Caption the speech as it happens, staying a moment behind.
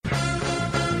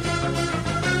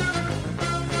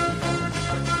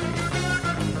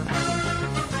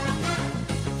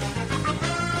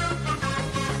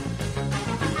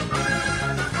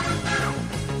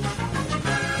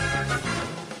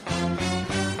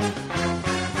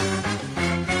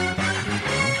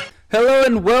Hello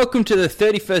and welcome to the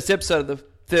 31st episode of the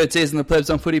third season of the Plebs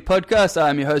on Footy podcast.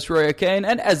 I'm your host, Roy O'Kane,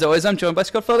 and as always, I'm joined by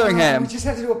Scott Fotheringham. We just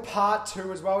had to do a part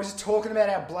two as well. We're just talking about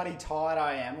how bloody tired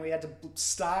I am. We had to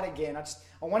start again. I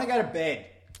want to go to bed.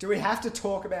 Do we have to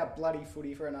talk about bloody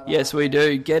footy for another Yes, hour? we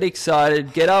do. Get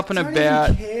excited, get up and I don't about.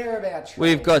 even care about trade.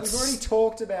 We've already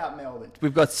talked about Melbourne.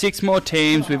 We've got 6 more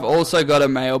teams. We've also got a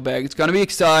mailbag. It's going to be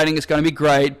exciting. It's going to be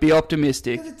great. Be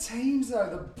optimistic. Look at the teams, though.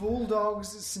 The Bulldogs,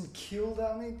 St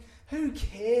Kilda. I mean, who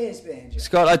cares, Banjo?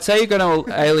 Scott, I'd say you're going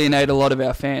to alienate a lot of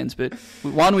our fans, but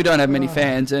one, we don't have many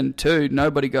fans, and two,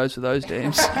 nobody goes for those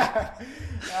teams.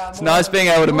 It's nice being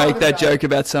able to make that joke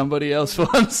about somebody else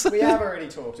once. We have already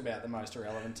talked about the most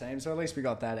irrelevant team, so at least we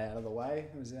got that out of the way.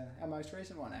 It was our most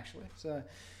recent one, actually. So,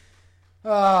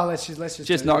 let's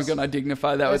just not going to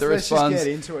dignify that with a response. Let's just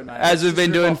get into it, mate. As we've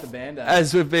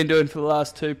been doing for the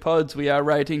last 2 pods, we are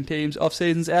rating teams off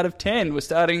seasons out of 10. We're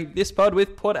starting this pod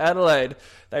with Port Adelaide.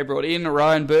 They brought in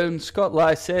Ryan Burton, Scott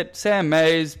Lysett, Sam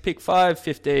Mays, pick 5,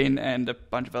 15, and a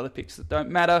bunch of other picks that don't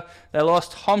matter. They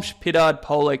lost Homsch, Pittard,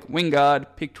 Polek, Wingard,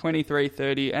 pick 23,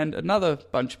 30, and another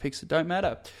bunch of picks that don't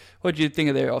matter. What do you think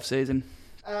of their off-season?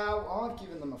 I've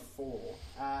given them a 4.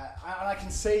 And I can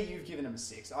see you've given them a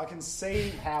 6. I can see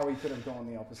how we could have gone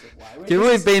the opposite way.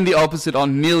 We've been the opposite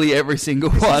on nearly every single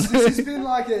one. This has been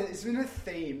it's been a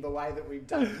theme, the way that we've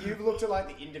done it. You've looked at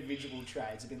like the individual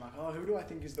trades and been like, who do I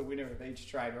think is the winner of each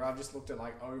trade? Or I've just looked at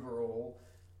like overall,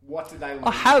 what did they lose?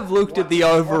 I have looked at the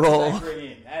overall. What did they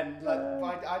bring in? And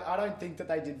I don't think that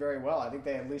they did very well. I think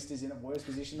their list is in a worse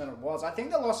position than it was. I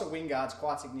think the loss of Wingard's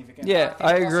quite significant. Yeah,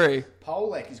 I agree.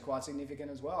 Polek is quite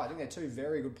significant as well. I think they're 2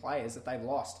 very good players that they've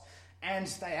lost. And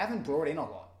they haven't brought in a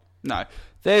lot. No.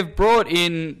 They've brought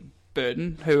in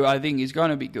Burton, who I think is going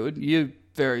to be good. You're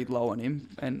very low on him,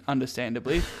 and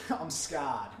understandably. I'm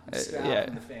scarred. From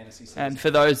the fantasy season. And for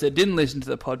those that didn't listen to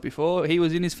the pod before, he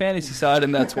was in his fantasy side,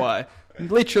 and that's why.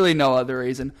 Literally no other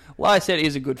reason. Lysett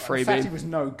is a good freebie. In fact, he was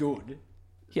no good.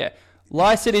 Yeah.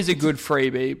 Lysett is a good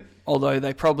freebie, although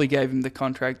they probably gave him the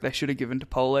contract they should have given to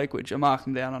Polek, which I'm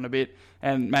marking down on a bit.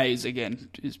 And Mays, again,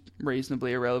 is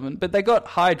reasonably irrelevant. But they got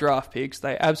high draft picks.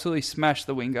 They absolutely smashed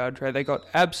the Wingard trade. They got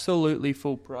absolutely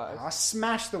full price. I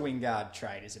smashed the Wingard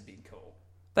trade is a big call.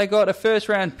 They got a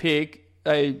first-round pick,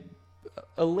 a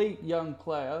elite young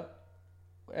player,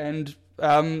 and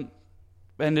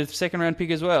a second-round pick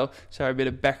as well. Sorry, a bit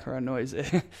of background noise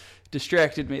there.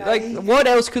 Distracted me. What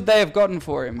else could they have gotten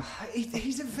for him?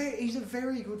 He's a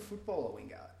very good footballer,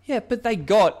 Wingard. Yeah, but they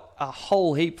got a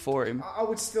whole heap for him. I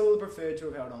would still have preferred to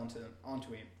have held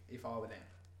onto him if I were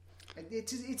them.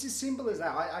 It's as simple as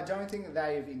that. I don't think that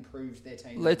they have improved their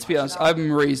team. Let's be honest.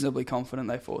 I'm reasonably confident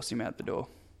they forced him out the door.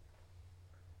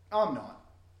 I'm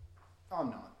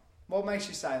not. What makes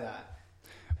you say that?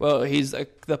 Well, he's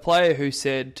the player who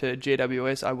said to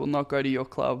GWS, I will not go to your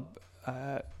club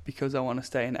because I want to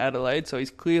stay in Adelaide. So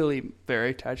he's clearly very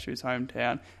attached to his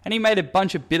hometown. And he made a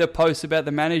bunch of bitter posts about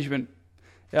the management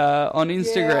on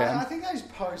Instagram. Yeah, I think those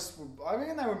posts, I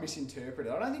reckon they were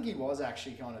misinterpreted. I don't think he was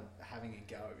actually kind of having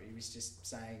a go. He was just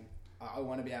saying, I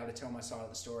want to be able to tell my side of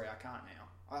the story. I can't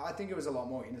now. I think it was a lot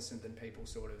more innocent than people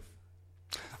sort of...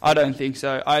 I don't think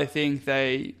so. I think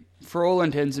they, for all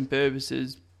intents and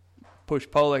purposes, pushed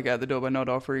Polek out the door by not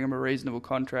offering him a reasonable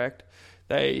contract.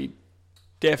 They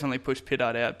definitely pushed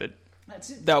Pittard out, but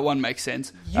that one makes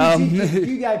sense. You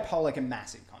gave Polek a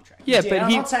massive contract. Yeah, but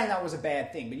I'm not saying that was a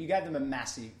bad thing, but you gave them a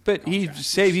massive But contract.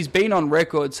 he's been on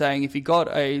record saying if he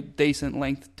got a decent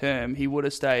length term, he would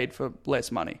have stayed for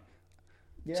less money.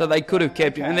 Yeah, so they could have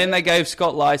kept him. And then they gave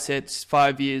Scott Lysett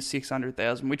 5 years,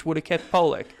 600,000, which would have kept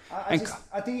Polek. I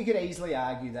think you could easily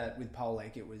argue that with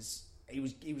Polek, he was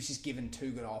just given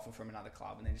too good offer from another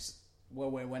club, and they just,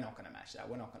 we're not going to match that.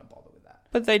 We're not going to bother with that.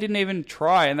 But they didn't even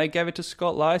try, and they gave it to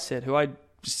Scott Lysett, who I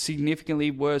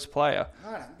significantly worse player.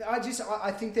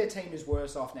 I think their team is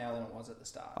worse off now than it was at the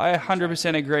start. I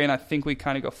 100% agree, and I think we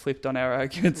kind of got flipped on our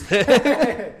arguments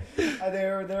there.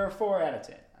 They're a 4 out of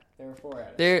 10. They're a 4 out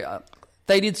of 10.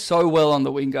 They did so well on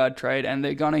the Wingard trade, and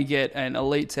they're going to get an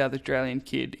elite South Australian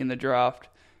kid in the draft.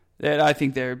 That I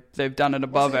think they've done it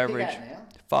above average.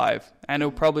 5, and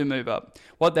it'll probably move up.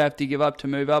 What they have to give up to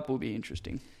move up will be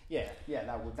interesting. Yeah,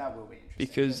 that will be interesting.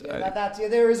 Because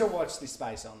there is a watch this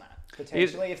space on that.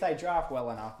 Potentially, if they draft well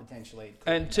enough, potentially.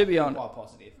 And to be honest, quite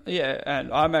positive. Yeah,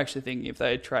 and I'm actually thinking if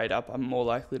they trade up, I'm more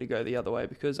likely to go the other way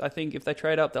because I think if they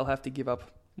trade up, they'll have to give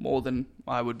up more than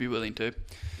I would be willing to.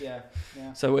 Yeah.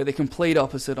 So we're the complete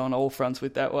opposite on all fronts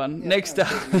with that one. Yeah, Next up,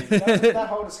 that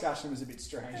whole discussion was a bit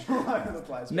strange all over the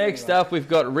place. Next up, we've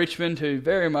got Richmond, who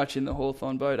very much in the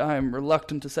Hawthorn boat. I am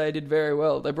reluctant to say did very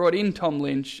well. They brought in Tom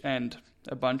Lynch and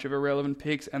a bunch of irrelevant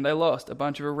picks, and they lost a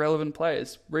bunch of irrelevant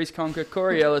players. Reece Conker,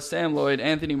 Corey Ellis, Sam Lloyd,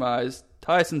 Anthony Myers,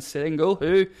 Tyson Sengel,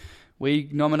 who we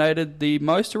nominated the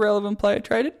most irrelevant player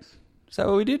traded. Is that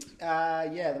what we did?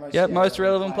 The most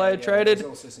relevant player traded,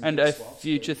 and a swaps,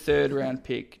 future third-round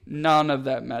pick. None of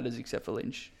that matters except for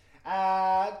Lynch.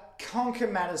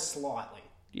 Conker matters slightly.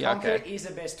 Yeah, Conker is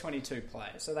a best 22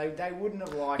 player, so they wouldn't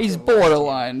have liked... He's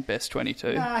borderline best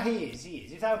 22. Nah, he is.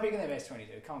 If they were picking their best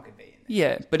 22, Conker'd be in there.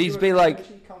 Yeah, but he's be like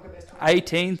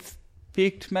 18th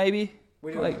picked, maybe.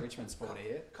 We're doing the Richmond sport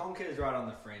here. Conker is right on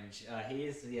the fringe. He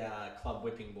is the club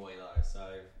whipping boy, though, so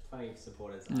plenty of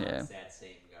supporters are sad to see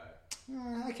him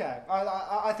go. Okay,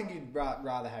 I think you'd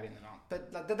rather have him than not.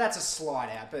 But that's a slide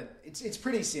out. But it's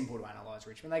pretty simple to analyse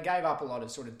Richmond. They gave up a lot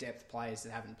of sort of depth players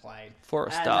that haven't played. For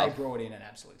a star. And they brought in an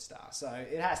absolute star. So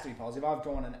it has to be positive. I've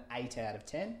drawn an 8 out of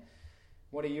 10.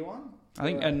 What are you on? I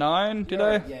think a 9, did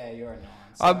I? Yeah, you're a 9.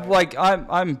 So.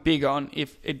 I'm big on,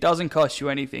 if it doesn't cost you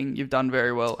anything, you've done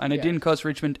very well. And it didn't cost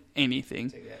Richmond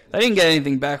anything. They didn't get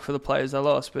anything back for the players they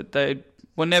lost, but they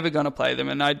were never going to play them,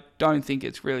 and I don't think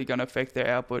it's really going to affect their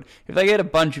output. If they get a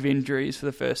bunch of injuries for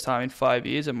the first time in 5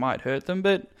 years, it might hurt them,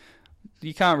 but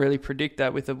you can't really predict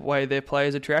that with the way their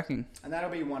players are tracking. And that'll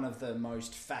be one of the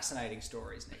most fascinating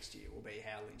stories next year, will be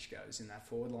how Lynch goes in that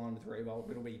forward line with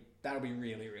Riewoldt. That'll be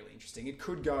really, really interesting. It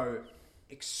could go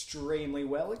extremely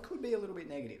well. It could be a little bit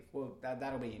negative. Well,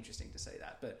 that'll be interesting to see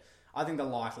that. But I think the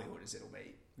likelihood is it'll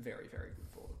be very, very good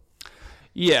for them.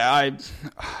 Yeah,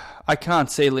 I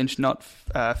can't see Lynch not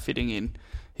fitting in.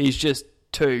 He's just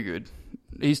too good.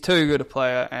 He's too good a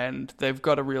player, and they've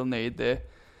got a real need there.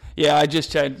 Yeah, I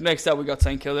just changed. Next up, we got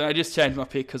St Kilda. I just changed my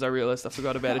pick because I realised I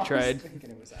forgot about a trade. I was thinking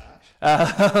it was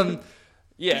Ash.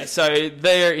 Yeah, so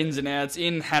their ins and outs.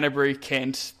 In Hanbury,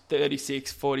 Kent,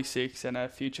 36, 46, and a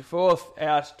future fourth.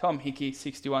 Out, Tom Hickey,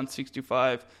 61,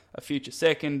 65, a future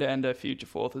second, and a future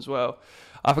fourth as well.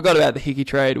 I forgot about the Hickey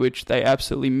trade, which they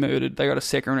absolutely murdered. They got a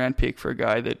second-round pick for a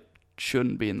guy that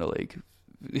shouldn't be in the league,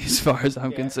 as far as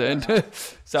I'm concerned.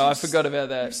 So I forgot about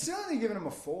that. You've still only given him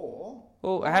a 4.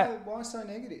 Well, why so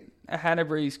negative?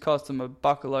 Hanbury's cost them a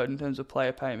buck a load in terms of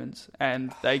player payments,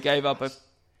 and they gave up a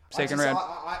second round.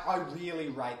 I really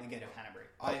rate the get of Hanbury.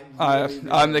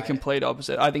 I'm the complete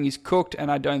opposite. I think he's cooked,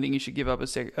 and I don't think you should give up a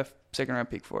second round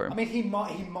pick for him. I mean, he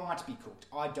might be cooked.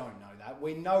 I don't know that.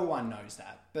 No one knows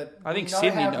that. But I think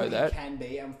Sydney know that. He can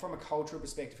be, and from a cultural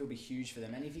perspective, he'll be huge for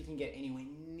them. And if he can get anywhere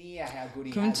near how good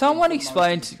he can someone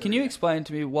explain? Can you explain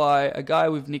to me why a guy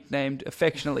we've nicknamed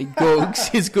affectionately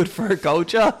Googs is good for a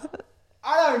culture?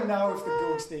 I don't know if the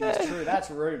Googs thing is true.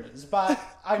 That's rumours, but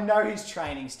I know his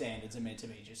training standards are meant to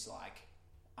be just like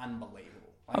unbelievable.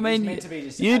 Like, I mean,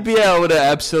 you'd be able to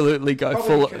absolutely go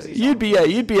full. You'd be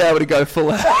able to go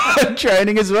full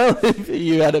training as well if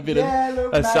you had a bit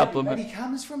of a supplement. He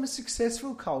comes from a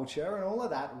successful culture and all of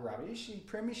that rubbish. He's a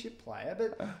premiership player,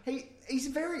 but he's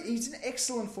an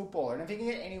excellent footballer. And if he can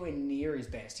get anywhere near his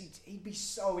best, he'd be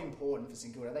so important for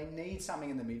St Kilda. They need something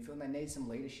in the midfield. They need some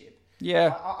leadership.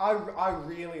 Yeah, I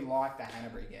really like the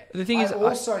Hanbury get. The thing is, I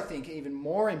also think even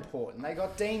more important, they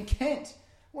got Dean Kent.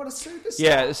 What a superstar.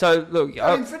 Yeah, so look...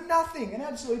 for nothing, an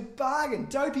absolute bargain.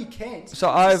 Dopey Kent.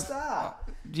 So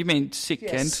do you mean Sick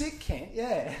Kent? Sick Kent,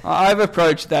 yeah. I've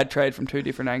approached that trade from two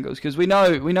different angles, because we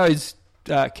know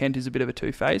Kent is a bit of a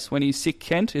two-face. When he's Sick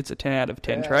Kent, it's a 10 out of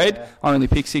 10 trade. Yeah. I only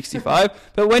pick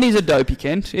 65. But when he's a Dopey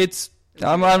Kent,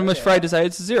 I'm afraid to say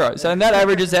it's a 0. So and that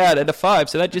averages out at a 5,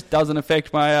 so that just doesn't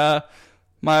affect my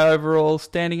my overall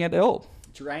standing at all.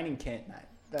 It's raining Kent, mate.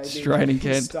 Straining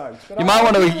Kent. You might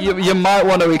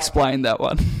want to explain that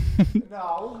one.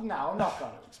 No, I'm not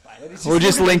going to explain it. We'll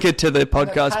just link it to the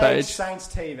podcast page. Saints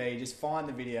TV, just find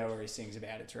the video where he sings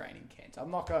about It's Raining Kent. I'm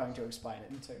not going to explain it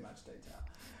in too much detail.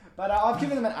 But I've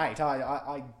given them an 8.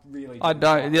 I really do. I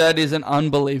don't. That is an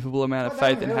unbelievable amount of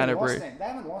faith in Hanbury. They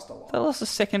haven't lost a lot. They lost a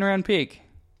second round pick.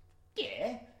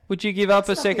 Yeah. Would you give up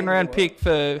a second round pick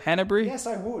for Hanbury? Yes,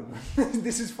 I would.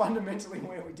 This is fundamentally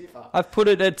where we differ. I've put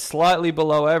it at slightly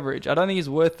below average. I don't think it's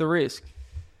worth the risk.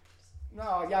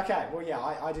 No, yeah, okay. Well, yeah,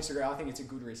 I disagree. I think it's a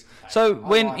good risk to take.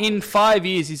 So in 5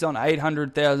 years he's on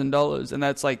 $800,000, and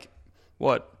that's like,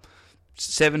 what,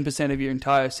 7% of your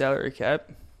entire salary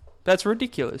cap? That's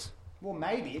ridiculous. Well,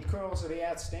 maybe. It could also be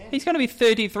outstanding. He's going to be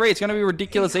 33. It's going to be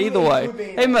ridiculous either way.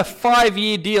 Even a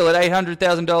 5-year deal at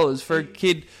 $800,000 for a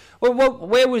kid... Well,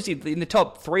 where was he? In the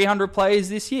top 300 players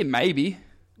this year? Maybe.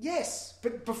 Yes,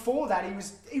 but before that,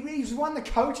 he's won the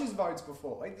coaches' votes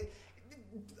before.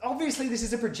 Obviously, this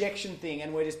is a projection thing,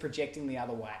 and we're just projecting the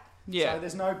other way. Yeah. So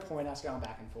there's no point us going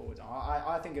back and forwards.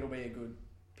 I think it'll be a good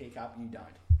pick-up. You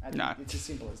don't. No. It's as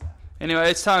simple as that.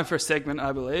 Anyway, it's time for a segment,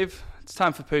 I believe. It's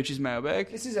time for Poochie's mailbag.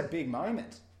 This is a big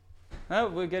moment. Oh,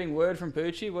 we're getting word from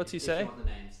Poochie. What's he say? You want the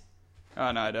names.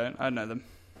 Oh, no, I don't. I know them.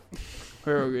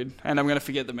 We're all good. And I'm going to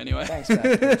forget them anyway. Thanks,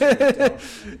 mate.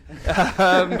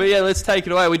 But yeah, let's take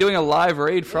it away. We're doing a live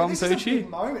read from this Poochie. Is a big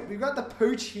moment. We've got the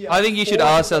Pooch here. I think you should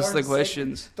ask us the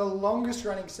questions. The longest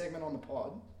running segment on the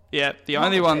pod. Yeah, the Not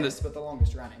only the one best, that's... but the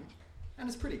longest running. And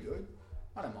it's pretty good.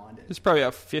 I don't mind it. It's probably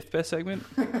our 5th best segment.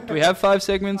 Do we have 5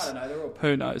 segments? I don't know. They're all...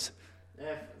 Who knows?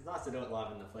 Yeah, it's nice to do it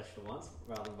live in the flesh for once,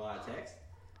 rather than via text.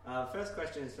 First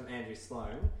question is from Andrew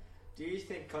Sloan. Do you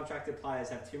think contracted players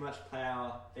have too much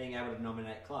power being able to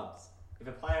nominate clubs? If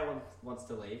a player wants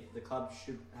to leave, the club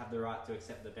should have the right to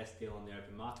accept the best deal on the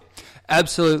open market.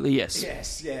 Absolutely, yes.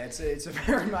 Yes, yeah, it's a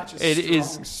very much a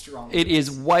strong. It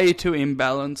is way too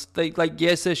imbalanced.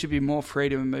 Yes, there should be more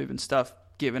freedom of movement stuff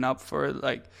given up for it.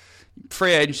 Like,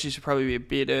 free agency should probably be a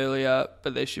bit earlier,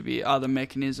 but there should be other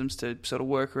mechanisms to sort of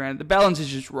work around it. The balance is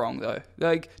just wrong, though.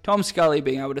 Like, Tom Scully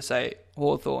being able to say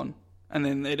Hawthorn and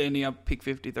then it ending up pick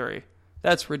 53.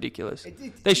 That's ridiculous.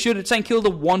 St Kilda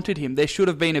wanted him. There should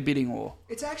have been a bidding war.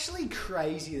 It's actually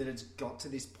crazy that it's got to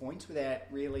this point without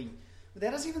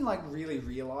us even really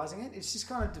realising it. It's just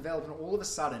kind of developed, and all of a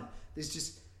sudden there's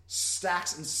just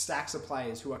stacks and stacks of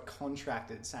players who are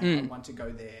contracted saying I want to go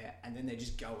there, and then they're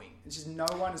just going. It's just no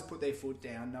one has put their foot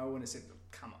down. No one has said,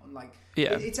 come on.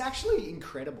 It's actually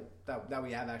incredible that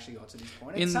we have actually got to this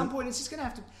point. At some point, it's just going to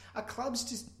have to... A club's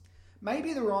just...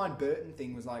 Maybe the Ryan Burton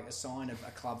thing was like a sign of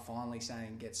a club finally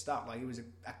saying get stuck. Like, it was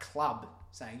a club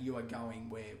saying you are going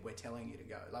where we're telling you to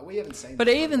go. Like, we haven't seen... But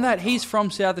even that, he's from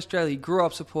South Australia. He grew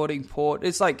up supporting Port.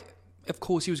 It's like, of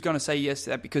course he was going to say yes to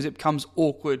that because it becomes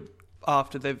awkward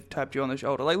after they've tapped you on the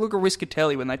shoulder. Like, look at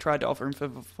Riscatelli when they tried to offer him for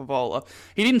Favola.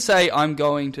 He didn't say, I'm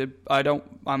willing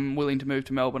to move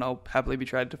to Melbourne. I'll happily be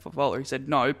traded to Favola. He said,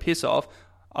 no, piss off.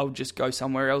 I'll just go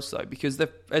somewhere else, though, because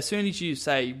as soon as you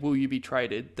say, will you be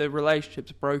traded, the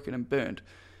relationship's broken and burnt.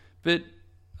 But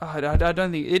I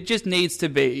don't think... It just needs to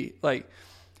be, like...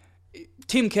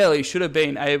 Tim Kelly Geelong should have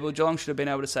been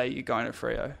able to say, you're going to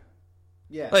Freo.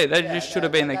 Yeah. That should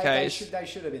have been the case. They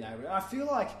should have been able to. I feel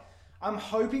like... I'm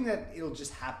hoping that it'll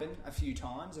just happen a few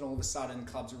times and all of a sudden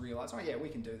clubs will realise, oh yeah, we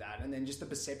can do that. And then just the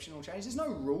perception will change. There's no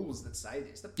rules that say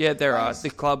this. There are.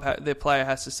 The player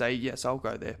has to say, yes, I'll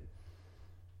go there.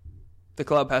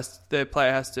 The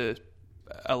player has to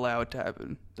allow it to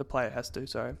happen. The player has to,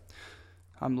 sorry.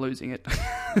 I'm losing it.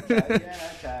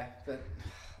 Okay. But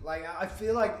I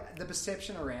feel like the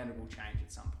perception around it will change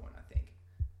at some point, I think.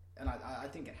 And I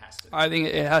think it has to. I think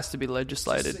it has to be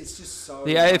legislated. It's just so...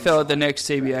 The AFL at the next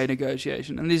CBA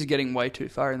negotiation, and this is getting way too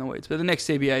far in the weeds, but the next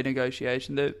CBA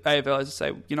negotiation, the AFL has to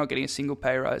say, you're not getting a single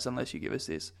pay rise unless you give us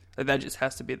this. That just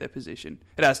has to be their position.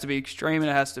 It has to be extreme and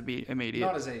it has to be immediate.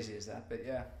 Not as easy as that, but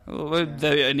yeah. Well,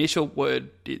 the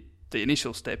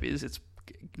initial step is it's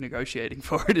negotiating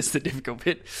for it is the difficult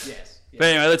bit. Yes. But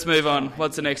anyway, let's move on.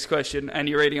 What's the next question? And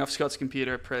you're reading off Scott's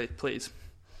computer, please.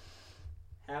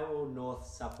 How will North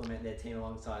supplement their team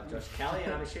alongside Josh Kelly?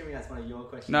 And I'm assuming that's one of your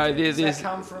questions. No, does that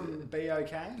come from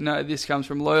BOK? No, this comes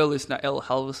from loyal listener L.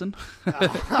 Halverson.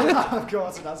 Of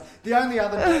course it does. The only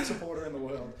other North supporter in the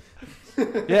world.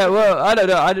 Yeah, well, I don't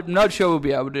know. I'm not sure we'll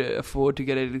be able to afford to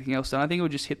get anything else done. I think we'll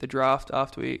just hit the draft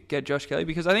after we get Josh Kelly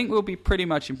because I think we'll be pretty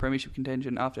much in premiership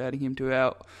contention after adding him to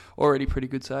our already pretty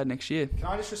good side next year. Can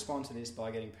I just respond to this by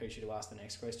getting Poochie to ask the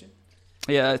next question?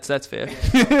 Yeah, that's fair.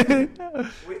 Yeah.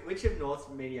 Which of North's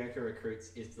mediocre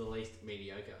recruits is the least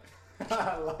mediocre?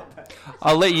 I love that.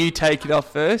 I'll let you take it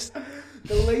off first.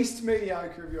 The least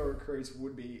mediocre of your recruits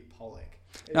would be Pollock.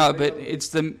 No, but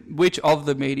it's which of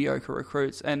the mediocre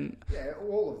recruits and yeah,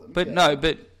 all of them. But yeah. No,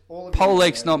 but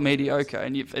Pollock's not mediocre,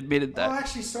 and you've admitted that. Oh,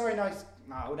 actually, sorry, no, it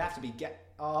would have to be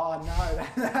Oh no,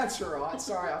 that's right.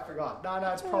 Sorry, I forgot. No,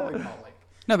 it's probably Pollock.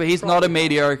 No, but he's not a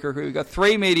mediocre recruit. We've got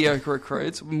 3 mediocre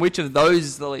recruits. Which of those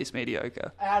is the least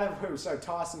mediocre? Out of who? So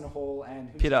Tyson Hall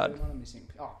and Pittard. I'm missing.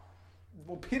 Oh,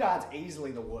 well, Pittard's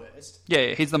easily the worst.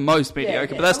 Yeah, he's the most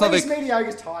mediocre, but that's the not least mediocre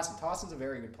is Tyson. Tyson's a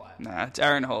very good player. Nah, it's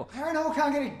Aaron Hall. Aaron Hall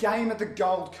can't get a game at the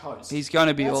Gold Coast. He's going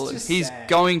to be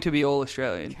going to be all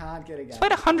Australian. Can't get a game. He's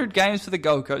played 100 games for the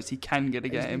Gold Coast. He can get a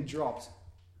game. He's been dropped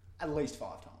at least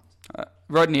 5 times.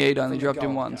 Rodney Eade only dropped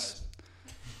him once.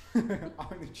 Only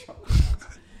dropped him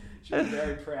once. Should be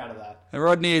very proud of that. And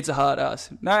Rodney Eade's a hard ass.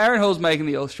 No, Aaron Hall's making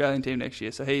the All-Australian team next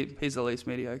year, so he's the least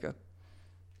mediocre.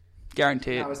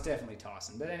 Guaranteed. No, it's definitely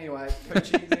Tyson. But anyway,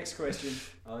 Poochie, next question.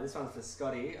 Oh, this one's for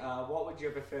Scotty. What would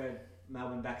your preferred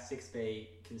Melbourne back 6 be,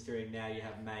 considering now you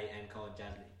have May and Colin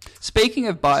Jasny? Speaking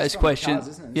of biased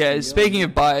questions, speaking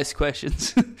of biased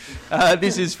questions,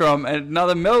 this is from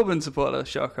another Melbourne supporter,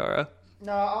 shock horror.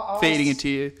 No, feeding it to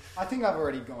you. I think I've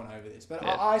already gone over this, but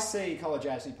Yeah. I see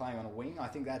Kolodjasny playing on a wing. I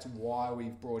think that's why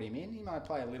we've brought him in. He might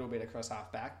play a little bit across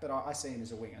half back, but I see him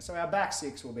as a winger. So our back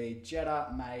six will be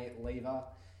Jeddah, May, Lever,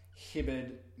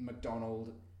 Hibberd,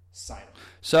 McDonald, Salem.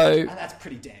 So And that's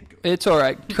pretty damn good. it's all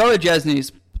right.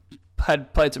 Kolodjasny's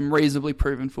had played some reasonably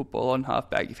proven football on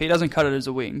halfback. If he doesn't cut it as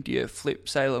a wing, do you flip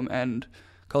Salem and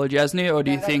Kolodjasny, or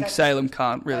do you think Salem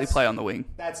can't really play on the wing?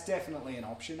 That's definitely an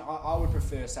option. I would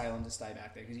prefer Salem to stay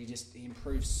back there because he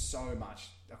improved so much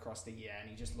across the year and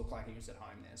he just looked like he was at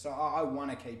home there. So I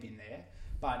want to keep him there.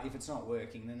 But if it's not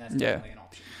working, then that's definitely an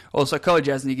option. Also,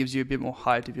 Kolodjasny gives you a bit more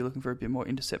height if you're looking for a bit more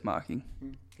intercept marking.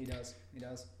 He does.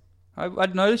 I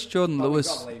noticed Jordan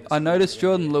Lewis. I noticed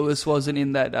Jordan Lewis wasn't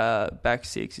in that back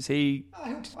six. Is he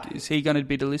going to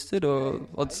be delisted, or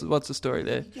what's the story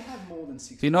there? You have more than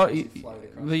 6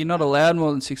 You're not allowed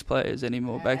more than 6 players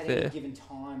anymore back there. At any given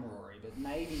time, Rory, but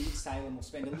maybe Salem will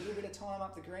spend a little bit of time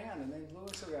up the ground and then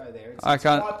Lewis will go there. It's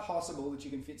quite possible that you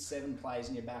can fit 7 players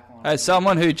in your back line. As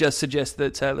someone who just suggested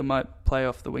that Salem might play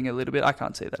off the wing a little bit, I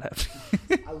can't see that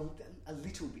happening. a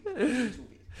little bit.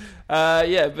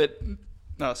 Yeah, but...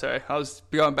 No, sorry. I was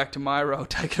going back to my role.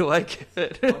 Take it away,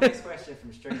 Kurt. My next question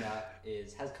from Stringer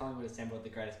is, has Collingwood assembled the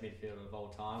greatest midfielder of all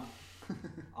time?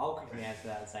 I'll quickly answer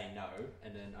that and say no,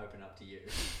 and then open up to you.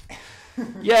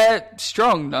 Yeah,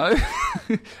 strong, no.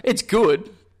 It's good,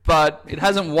 but it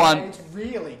hasn't won. It's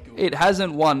really good. It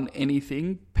hasn't won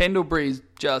anything. Pendlebury's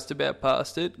just about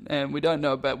past it, and we don't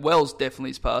know about Wells.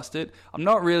 Definitely's past it. I'm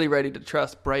not really ready to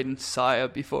trust Braden Sire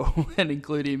before and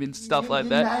include him in stuff like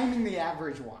You're that. naming the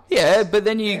average one. Yeah, but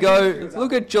then you go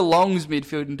look at Geelong's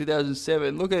midfield in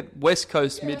 2007. Look at West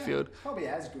Coast midfield. Probably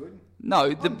as good. No,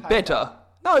 the paper. better.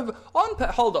 No,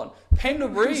 hold on.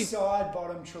 Pendlebury. Side,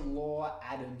 bottom, Treloar,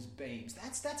 Adams, Beams.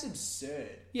 That's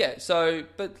absurd. Yeah, so,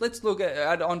 but let's look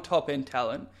at on top end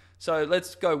talent. So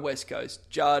let's go West Coast.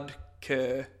 Judd,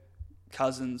 Kerr,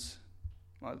 Cousins,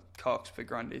 Cox for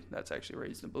Grundy. That's actually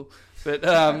reasonable. But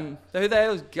who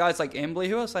they guys like Embley?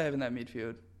 Who else they have in that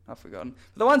midfield? I've forgotten.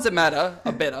 But the ones that matter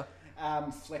are better.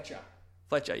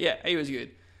 Fletcher, yeah, he was good.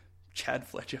 Chad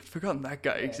Fletcher, I'd forgotten that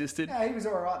guy existed. Yeah, he was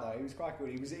all right though. He was quite good.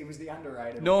 He was the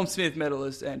underrated. Norm Smith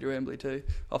medalist Andrew Embley too,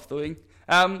 off the wing.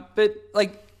 But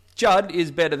like Judd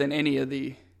is better than any of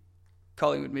the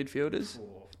Collingwood midfielders.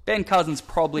 Ben Cousins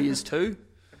probably is too.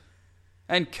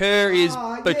 And Kerr is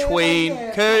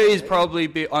Kerr is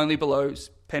probably only below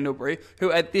Pendlebury,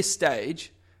 who at this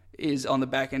stage is on the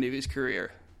back end of his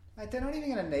career. Mate, they're not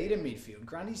even going to need a midfield.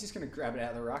 Grundy's just going to grab it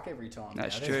out of the ruck every time.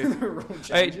 That's true. true. The rule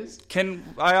changes. Can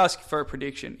I ask for a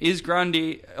prediction? Is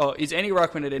Grundy, or is any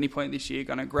ruckman at any point this year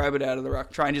going to grab it out of the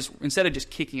ruck, try and just, instead of just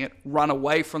kicking it, run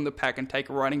away from the pack and take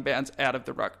a running bounce out of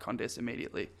the ruck contest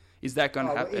immediately? Is that going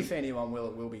to happen? If anyone will,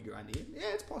 it will be Grundy. Yeah,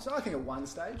 it's possible. I think at one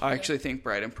stage. I actually think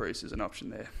Braden Pruce is an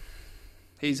option there.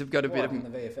 He's got a bit of... in the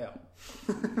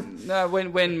VFL? No,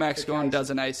 when Max Gawn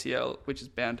does an ACL, which is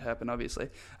bound to happen, obviously,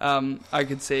 I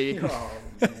could see...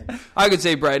 I could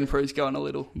see Braden Pruce going a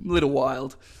little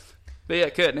wild. But yeah,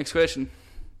 Kurt, next question.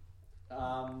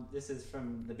 This is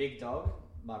from the big dog,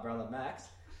 my brother Max.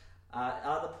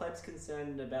 Are the plebs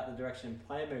concerned about the direction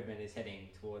player movement is heading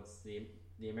towards the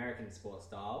American sport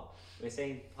style? We're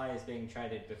seeing players being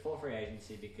traded before free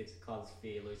agency because clubs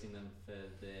fear losing them for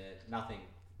nothing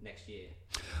next year.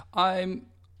 I'm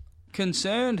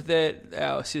concerned that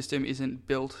our system isn't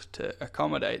built to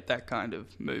accommodate that kind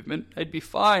of movement. It'd be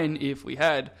fine if we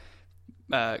had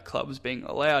clubs being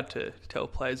allowed to tell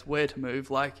players where to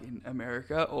move, like in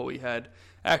America, or we had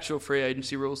actual free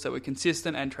agency rules that were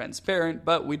consistent and transparent,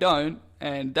 but we don't,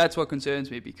 and that's what concerns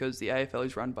me because the AFL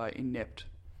is run by inept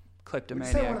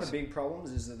kleptomaniacs. Would you say one of the big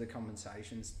problems is that the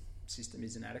compensation system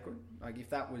is inadequate? Like,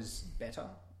 if that was better,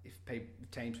 if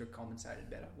teams were compensated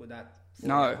better, would that...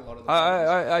 No,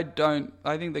 I don't.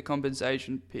 I think the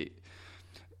compensation...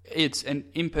 It's an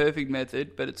imperfect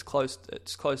method, but it's close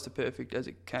to perfect as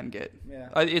it can get. Yeah.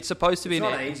 It's supposed to be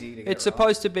easy to get it's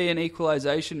supposed to be an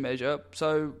equalisation measure.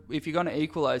 So if you're going to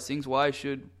equalise things, why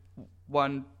should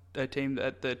a team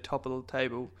at the top of the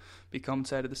table be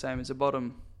compensated the same as a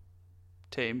bottom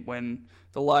team when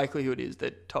the likelihood is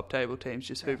that top table teams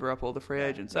just hoover up all the free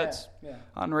agents? That's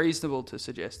unreasonable to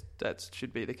suggest that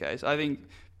should be the case. I think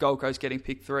Gold Coast getting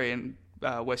pick 3 and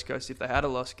West Coast, if they had a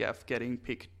lost gaff, getting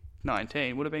pick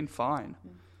 19 would have been fine.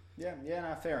 Yeah,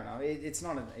 no, fair enough. It's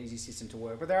not an easy system to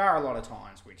work, but there are a lot of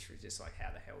times which are just like, how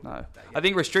the hell? No, I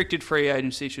think restricted free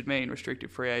agency should mean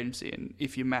restricted free agency, and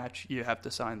if you match, you have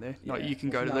to sign there. Not you can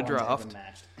go to the draft.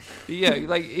 Yeah,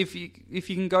 like if you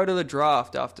can go to the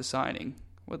draft after signing,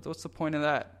 what's the point of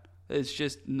that? It's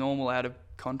just normal out of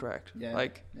contract. Yeah,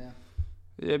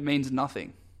 it means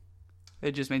nothing.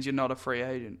 It just means you're not a free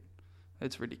agent.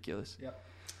 It's ridiculous. Yep.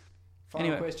 Final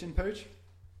Anyway. question, Pooch.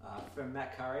 From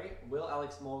Matt Curry, will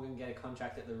Alex Morgan get a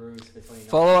contract at the Roos between...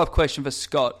 Follow-up question for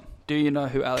Scott. Do you know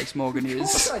who Alex Morgan Of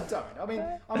course is? I don't. I mean,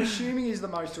 I'm assuming he's the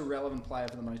most irrelevant player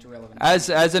for the most irrelevant. As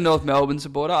a North Melbourne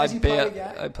supporter, Has he played a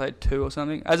game? I played 2 or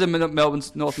something. As a North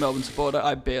Melbourne supporter,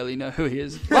 I barely know who he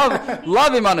is.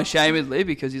 Love him unashamedly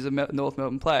because he's a North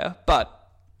Melbourne player, but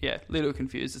yeah, little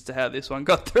confused as to how this one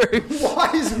got through.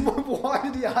 Why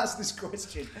did he ask this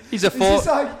question? He's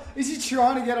a Is he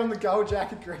trying to get on the gold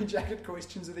jacket, green jacket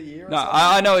questions of the year? Or No, something?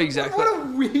 I know exactly. What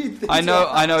a weird thing. I to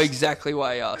ask. know exactly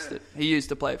why he asked it. He used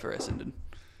to play for Essendon.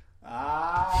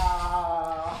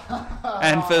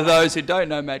 And for those who don't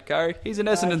know Matt Curry, he's an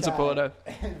Essendon Okay. supporter.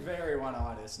 Very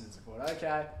one-eyed Essendon supporter.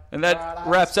 Okay. And that Alright, I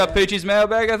wraps up understand. Poochie's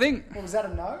mailbag, I think. Well, was that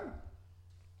a no?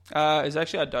 It's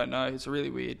actually, I don't know. It's really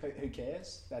weird. Who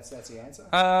cares? That's the answer.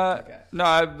 Okay. No,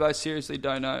 I seriously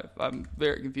don't know. I'm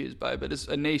very confused by it, but it's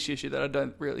a niche issue that I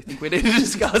don't really think we need to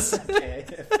discuss. Yeah,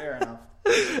 fair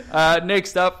enough.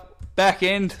 Next up, back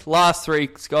end, last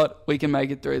 3, Scott. We can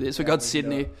make it through this. We Yeah, got we can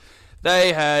Sydney. do it.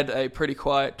 They had a pretty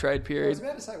quiet trade I was period.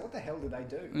 about to say, what the hell did they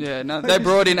do? Yeah, no, they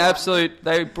brought in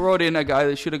a guy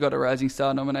that should have got a Rising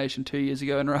Star nomination 2 years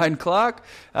ago in Ryan Clark.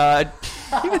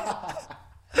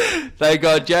 They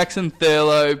got Jackson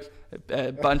Thurlow,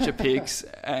 a bunch of picks,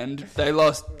 and they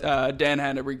lost Dan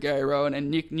Hanbury, Gary Rowan,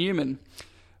 and Nick Newman.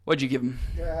 What'd you give them?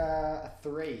 A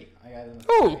 3. I gave them a 3.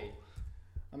 Oh,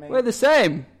 I mean, we're the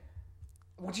same.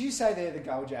 would you say they're the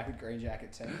gold jacket, green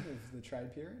jacket team of the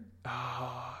trade period?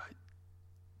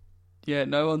 Yeah,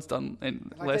 no one's done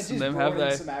less than them, have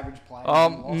they? Some average players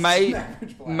and lost some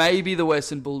average players. Maybe the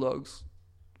Western Bulldogs.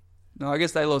 No, I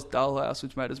guess they lost Dullhouse,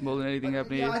 which made us more than anything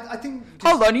happen here. I think.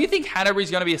 Hold on, you think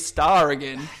Hanbury's going to be a star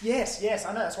again? Yes,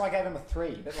 I know. That's why I gave him a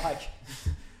 3. But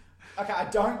okay, I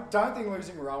don't think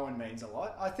losing Rowan means a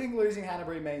lot. I think losing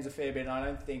Hanbury means a fair bit. And I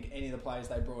don't think any of the players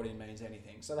they brought in means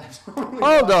anything. So that's probably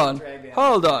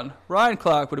Hold on. Ryan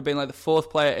Clark would have been like the 4th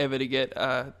player ever to get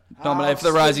nominated for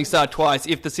the Rising Star twice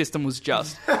if the system was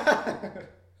just.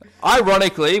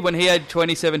 Ironically, when he had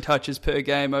 27 touches per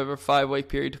game over a 5-week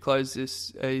period to close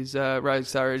his Rising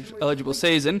Star eligible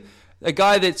season, the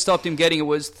guy that stopped him getting it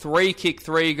was 3-kick,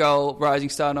 3-goal Rising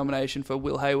Star nomination for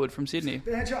Will Hayward from Sydney.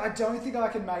 But Andrew, I don't think I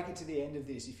can make it to the end of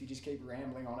this if you just keep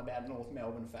rambling on about North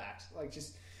Melbourne facts.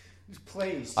 Just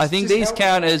please. I think just these help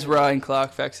count me. as Ryan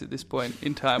Clark facts at this point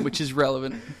in time, which is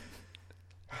relevant.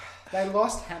 They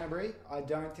lost Hanbury. I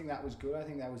don't think that was good. I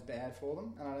think that was bad for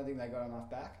them, and I don't think they got enough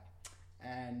back.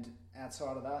 And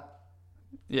outside of that,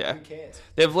 Yeah. who cares?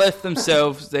 They've left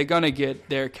themselves. They're going to get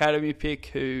their academy pick,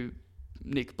 who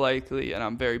Nick Blakely, and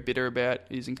I'm very bitter about,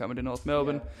 isn't coming to North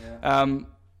Melbourne. Yeah.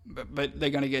 But they're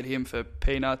going to get him for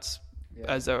peanuts, Yeah.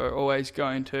 as they were always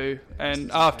going to. Yeah, And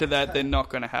it's after just- that, they're not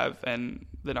going to have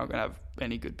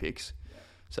any good picks.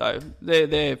 So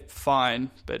they're fine,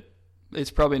 but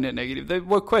it's probably net negative. The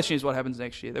question is what happens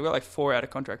next year. They've got like 4 out of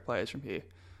contract players from here.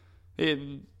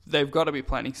 They've got to be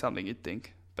planning something, you'd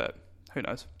think, but who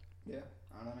knows? Yeah,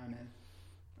 I don't know, man.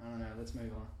 I don't know. Let's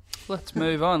move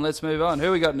on. Let's move on.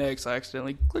 Who we got next? I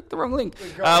accidentally clicked the wrong link.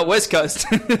 We've got- West Coast.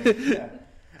 Yeah.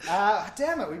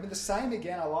 Damn it, we've been the same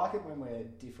again. I like it when we're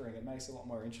differing. It makes it a lot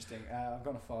more interesting. I've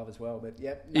gone a 5 as well, but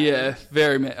yep. No. Yeah,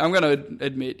 very. I'm going to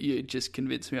admit you just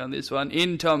convinced me on this one.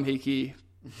 In Tom Hickey,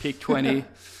 pick 20,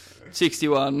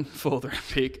 61, 4th round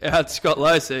pick. Out Scott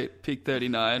Lycett, pick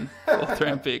 39, 4th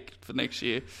round pick for next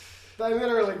year. They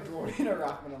literally brought in a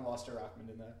ruckman and lost a ruckman,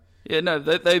 didn't they? Yeah, no,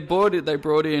 they brought in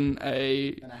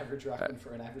An average ruckman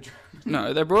for an average ruckman.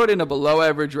 No, they brought in a below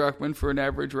average ruckman for an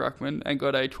average ruckman and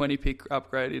got a 20 pick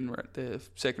upgrade in their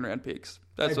 2nd round picks.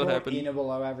 That's They what brought happened. in a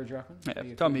below average ruckman.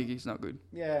 Yeah, Tom Hickey's not good.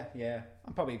 Yeah.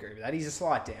 I probably agree with that. He's a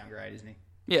slight downgrade, isn't he?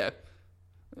 Yeah.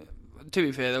 To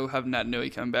be fair, they'll have Nat Nui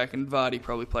come back, and Vardy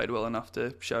probably played well enough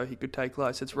to show he could take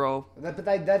Lycett's role. But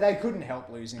they couldn't help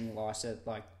losing Lycett.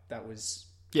 That was...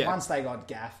 Yeah. Once they got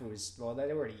Gaff, it was... Well,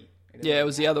 they'd already... Yeah, it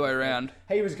was the other way around.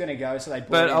 He was going to go, so they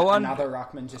But brought in another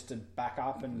ruckman just to back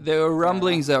up. And There were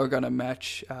rumblings they were going to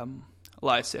match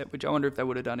Lycett, which I wonder if they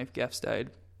would have done if Gaff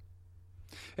stayed.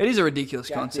 It is a ridiculous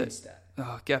Gaff concept. did stay.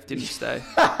 Oh, Gaff didn't stay.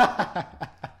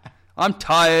 I'm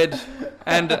tired,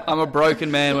 and I'm a broken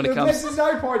man when it comes... There's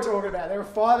no point talking about it. They were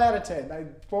 5 out of 10. They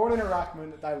brought in a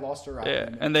ruckman, they lost a ruckman. Yeah,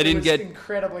 and they It didn't was get...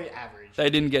 incredibly average. They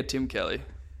didn't get Tim Kelly,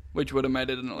 which would have made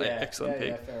it an excellent pick.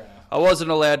 Yeah, fair enough. I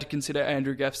wasn't allowed to consider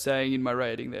Andrew Gaff staying in my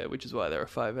rating there, which is why they were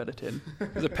 5 out of 10.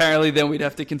 Because apparently then we'd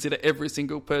have to consider every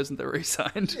single person that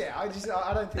re-signed. Yeah, I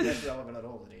don't think that's relevant at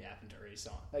all that he happened to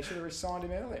re-sign. They should have re-signed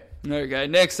him earlier. Okay,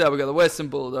 next up we've got the Western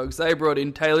Bulldogs. They brought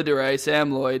in Taylor DeRay,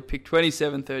 Sam Lloyd, picked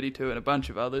 27, 32 and a bunch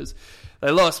of others. They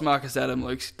lost Marcus Adam,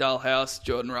 Luke Dahlhaus,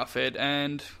 Jordan Roughhead,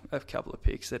 and a couple of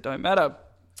picks that don't matter.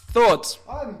 Thoughts?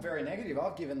 I'm very negative.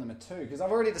 I've given them a 2 because I've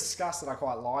already discussed that I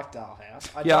quite like Dahlhaus.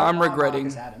 I'm regretting.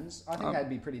 Marcus Adams. I think they'd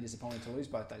be pretty disappointed to lose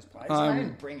both those players. They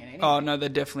didn't bring in anything. Oh, no, they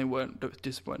definitely weren't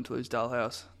disappointed to lose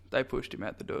Dahlhaus. They pushed him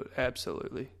out the door.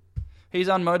 Absolutely. He's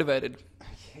unmotivated.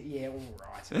 Yeah, all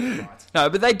right. No,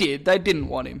 but they did. They didn't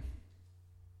want him.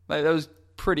 That was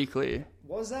pretty clear.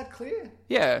 Was that clear?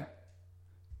 Yeah.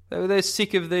 They're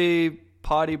sick of the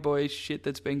party boy shit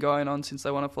that's been going on since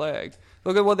they won a flag.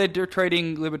 Look at what they're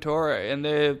treating Liberatore, and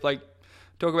they're like,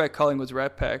 talk about Collingwood's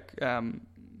Rat Pack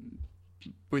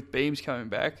with Beams coming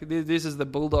back. This is the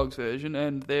Bulldogs version,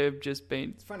 and they've just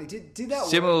been funny. Did that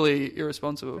similarly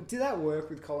irresponsible. But did that work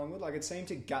with Collingwood? Like it seemed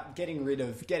to getting rid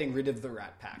of the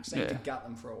Rat Pack seemed to gut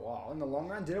them for a while. In the long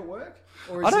run, did it work?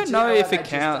 Or I don't know if it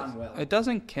counts. It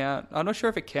doesn't count. I'm not sure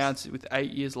if it counts with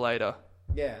 8 years later.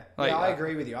 Yeah, I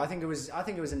agree with you. I think it was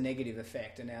a negative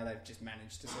effect, and now they've just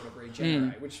managed to sort of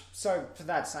regenerate. So for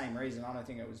that same reason, I don't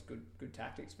think it was good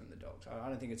tactics from the Dogs. I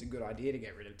don't think it's a good idea to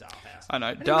get rid of Dahlhaus. I know.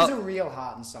 And he was a real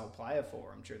heart and soul player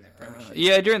for them during their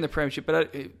premiership. During the premiership,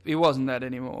 but he wasn't that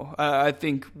anymore. I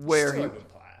think where Still a good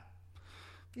player.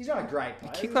 He's not a great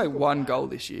player. He kicked like one goal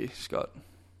this year, Scott.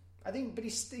 I think, but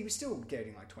he was still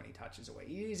getting like 20 touches a week.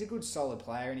 He's a good, solid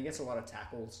player, and he gets a lot of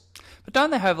tackles. But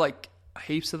don't they have like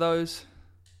heaps of those?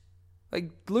 Like,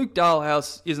 Luke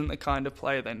Dahlhaus isn't the kind of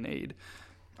player they need.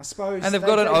 I suppose. And they've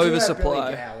got an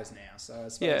oversupply. Now, so I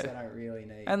suppose they don't really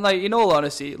need. And, like, in all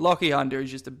honesty, Lockie Hunter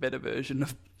is just a better version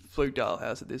of Luke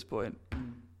Dahlhaus at this point.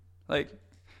 Like,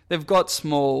 they've got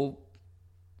small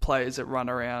players that run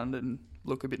around and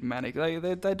look a bit manic.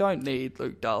 They don't need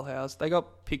Luke Dahlhaus. They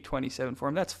got pick 27 for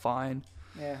him. That's fine.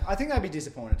 Yeah, I think they'd be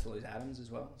disappointed to lose Adams as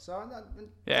well. So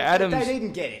Adams. They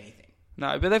didn't get anything.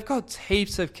 No, but they've got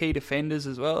heaps of key defenders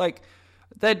as well. Like,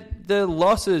 the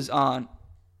losses aren't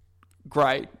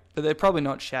great, but they're probably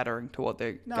not shattering to what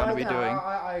they're going to be doing.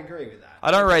 I agree with that. I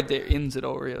don't rate their ins at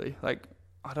all, really. Like,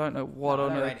 I don't know what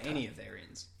on earth. I don't rate any of their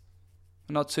ins.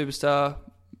 Not superstar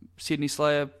Sydney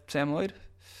Slayer Sam Lloyd?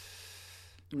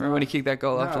 Remember when he kicked that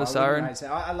goal after the siren?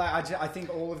 I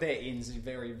think all of their ins are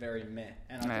very, very meh,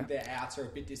 and I think their outs are a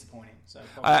bit disappointing. So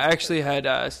I actually had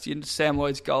Sam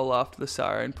Lloyd's goal after the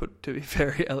siren put to me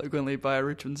very eloquently by a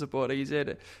Richmond supporter. He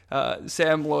said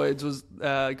Sam Lloyd's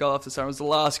goal after the siren was the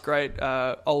last great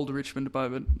old Richmond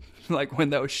moment, like when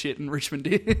they were shit and Richmond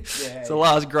did. It's the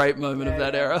last great moment of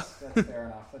that era. That's fair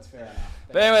enough. That's fair enough.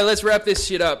 But anyway, let's wrap this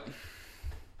shit up.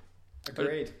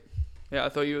 Agreed. Yeah, I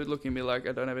thought you were looking at me like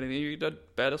I don't have anything. You got a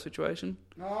battle situation?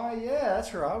 Oh, yeah,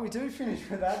 that's right. We do finish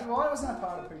with that. Why wasn't that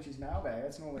part of Poochie's mailbag?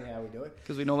 That's normally how we do it.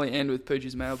 Because we normally end with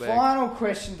Poochie's mailbag. Final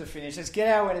question to finish. Let's get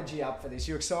our energy up for this.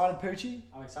 You excited, Poochie?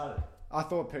 I'm excited. I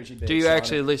thought Poochie'd be Do you excited.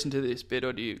 actually listen to this bit,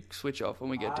 or do you switch off when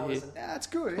we get to here? Yeah, that's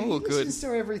good. Oh, He good. listens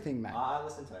to everything, mate. I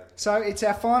listen to everything. So it's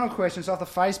our final question. It's off the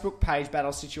Facebook page,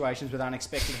 Battle Situations with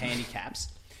Unexpected Handicaps.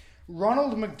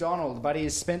 Ronald McDonald, but he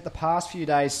has spent the past few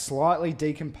days slightly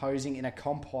decomposing in a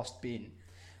compost bin,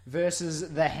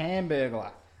 versus the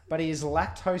Hamburglar, but he is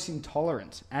lactose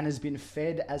intolerant and has been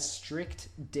fed a strict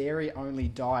dairy-only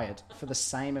diet for the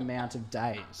same amount of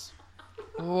days.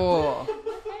 Oh.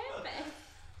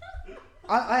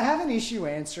 I have an issue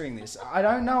answering this. I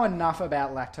don't know enough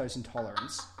about lactose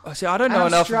intolerance. Oh, see, I don't know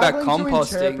enough about I'm struggling to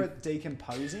composting. interpret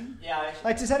decomposing. Yeah,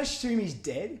 Like, does that assume he's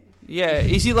dead? Yeah,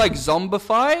 is he like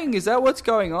zombifying? Is that what's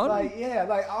going on?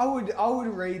 I would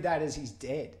read that as he's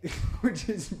dead, which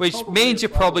means you're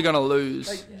probably going to lose.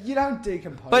 Like, you don't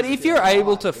decompose. But if you're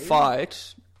able to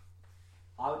fight,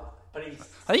 I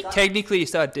think technically you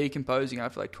start decomposing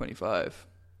after like 25.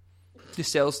 Your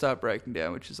cells start breaking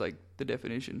down, which is like the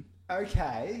definition.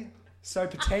 Okay, so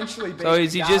potentially being So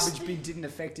is he garbage just- bin didn't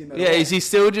affect him at Yeah, all. is he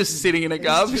still just sitting in a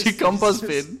garbage compost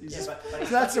bin? So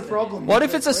that's the problem. What with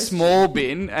if that it's a question. small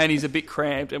bin and he's a bit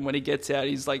cramped, and when he gets out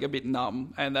he's like a bit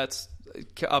numb, and that's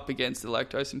up against the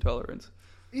lactose intolerance?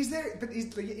 Is there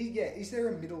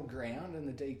a middle ground in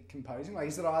the decomposing? Like,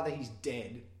 is it either he's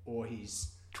dead or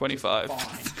he's 25.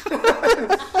 fine?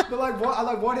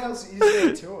 But what else is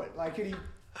there to it? Like, do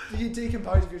you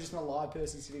decompose if you're just an alive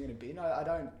person sitting in a bin? I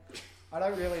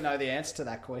don't really know the answer to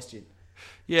that question.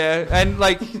 Yeah, and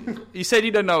like you said,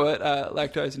 you don't know what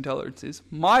lactose intolerance is.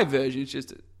 My version is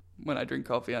just when I drink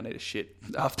coffee, I need a shit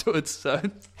afterwards. So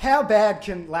How bad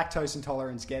can lactose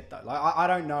intolerance get, though? Like, I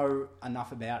don't know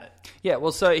enough about it. yeah,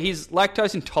 well, so he's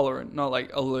lactose intolerant, not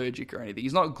like allergic or anything.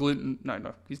 He's not gluten.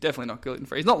 No, he's definitely not gluten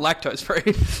free. He's not lactose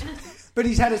free. But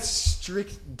he's had a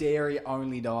strict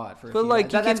dairy-only diet for a few like,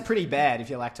 days. That's pretty bad if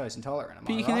you're lactose intolerant, am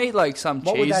But I you can right? eat like some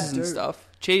What would that cheeses and do? stuff.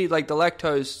 Cheese, like the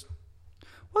lactose.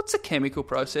 What's a chemical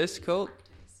process called?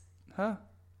 Huh?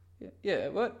 Yeah,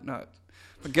 what? No.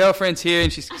 My girlfriend's here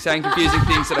and she's saying confusing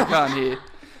things that I can't hear.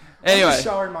 I'm Anyway. just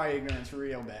showing my ignorance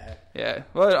real bad. Yeah.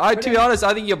 Well, to be honest,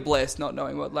 I think you're blessed not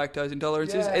knowing what lactose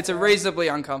intolerance is. Yeah, It's a reasonably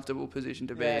uncomfortable position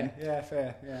to be in. Yeah,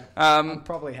 fair. Yeah. I'm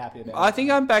probably happy about it. I think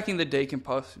I'm backing the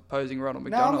decomposing Ronald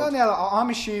No, I'm McDonald. going the other. I'm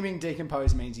assuming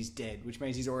decompose means he's dead, which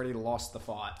means he's already lost the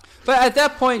fight. But at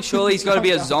that point, surely he's got to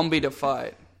be a zombie to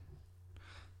fight.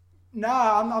 No,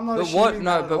 I'm not But assuming what? that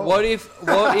No, at but all. what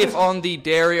if on the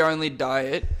dairy-only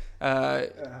diet,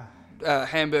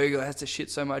 Hamburger has to shit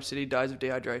so much that he dies of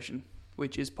dehydration,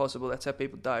 which is possible. That's how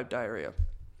people die of diarrhea.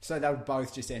 So they would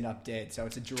both just end up dead. So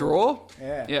it's a draw. Draw?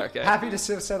 Yeah. Yeah, okay. Happy to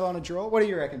settle on a draw. What do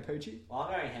you reckon, Poochie? Well,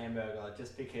 I'm going hamburger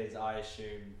just because I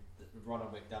assume that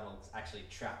Ronald McDonald's actually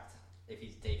trapped if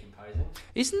he's decomposing.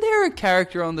 Isn't there a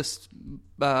character on this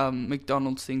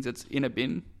McDonald's things that's in a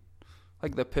bin?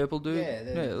 Like the purple dude?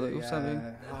 Or something.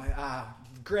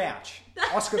 Grouch.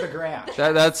 Oscar the Grouch.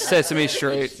 That's Sesame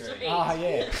Street. Oh,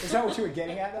 yeah. Is that what you were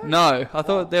getting at, though? No, I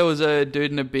thought there was a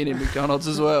dude in a bin in McDonald's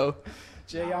as well.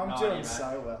 Gee, I'm doing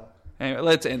so well. Anyway,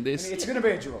 let's end I this. mean, it's going to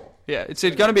be a draw. Yeah, it's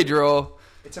going to be a draw.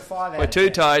 It's a 5 out We're of too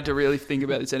 10. tired to really think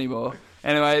about this anymore.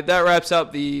 Anyway, that wraps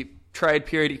up the trade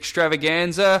period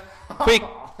extravaganza. Quick,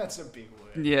 That's a big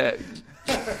word. yeah.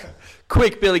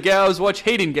 Quick, Billy Gowers, watch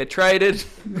He Didn't Get Traded.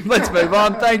 Let's move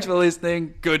on. Thanks for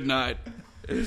listening. Good night.